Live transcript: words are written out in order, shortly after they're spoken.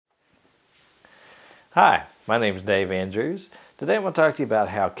Hi, my name is Dave Andrews. Today I'm going to talk to you about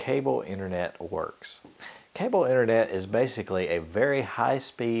how cable internet works. Cable internet is basically a very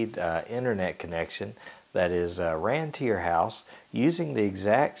high-speed internet connection that is ran to your house using the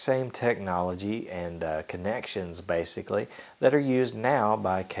exact same technology and connections basically that are used now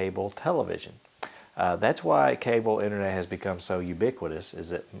by cable television. That's why cable internet has become so ubiquitous,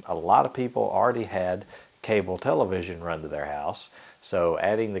 is that a lot of people already had cable television run to their house. So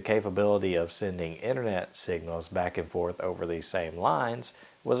adding the capability of sending internet signals back and forth over these same lines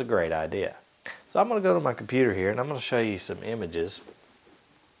was a great idea. So I'm going to go to my computer here and I'm going to show you some images.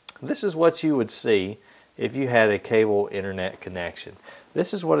 This is what you would see if you had a cable internet connection.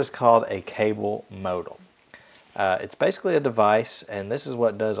 This is what is called a cable modem. It's basically a device, and this is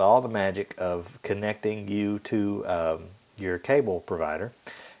what does all the magic of connecting you to your cable provider.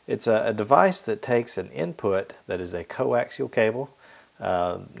 It's a device that takes an input that is a coaxial cable,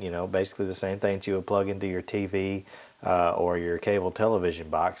 basically the same thing that you would plug into your TV or your cable television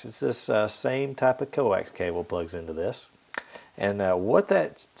box. It's this same type of coax cable plugs into this. And what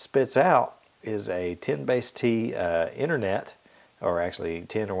that spits out is a 10 base T internet, or actually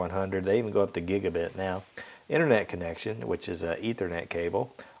 10 or 100, they even go up to gigabit now, internet connection, which is an Ethernet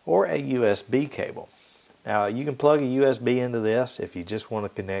cable, or a USB cable. Now you can plug a USB into this if you just want to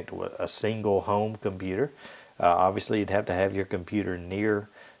connect with a single home computer. Obviously you'd have to have your computer near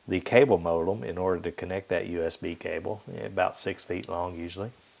the cable modem in order to connect that USB cable, about 6 feet long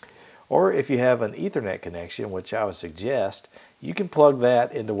usually. Or if you have an Ethernet connection, which I would suggest, you can plug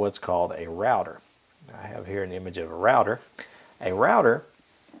that into what's called a router. I have here an image of a router. A router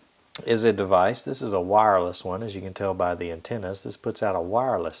is a device. This is a wireless one, as you can tell by the antennas. This puts out a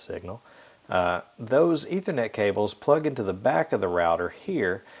wireless signal. Those Ethernet cables plug into the back of the router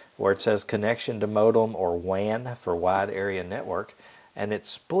here where it says connection to modem or WAN for wide area network, and it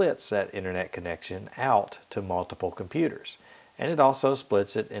splits that internet connection out to multiple computers. And it also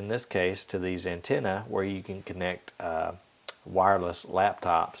splits it, in this case, to these antenna where you can connect wireless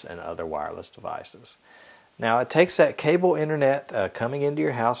laptops and other wireless devices. Now it takes that cable internet coming into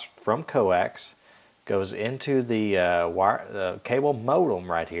your house from coax, goes into the cable modem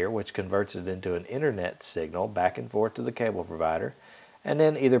right here, which converts it into an internet signal back and forth to the cable provider, and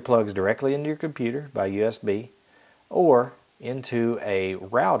then either plugs directly into your computer by USB or into a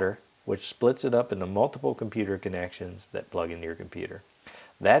router, which splits it up into multiple computer connections that plug into your computer.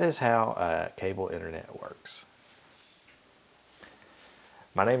 That is how cable internet works.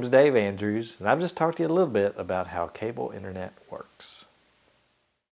 My name is Dave Andrews, and I've just talked to you a little bit about how cable internet works.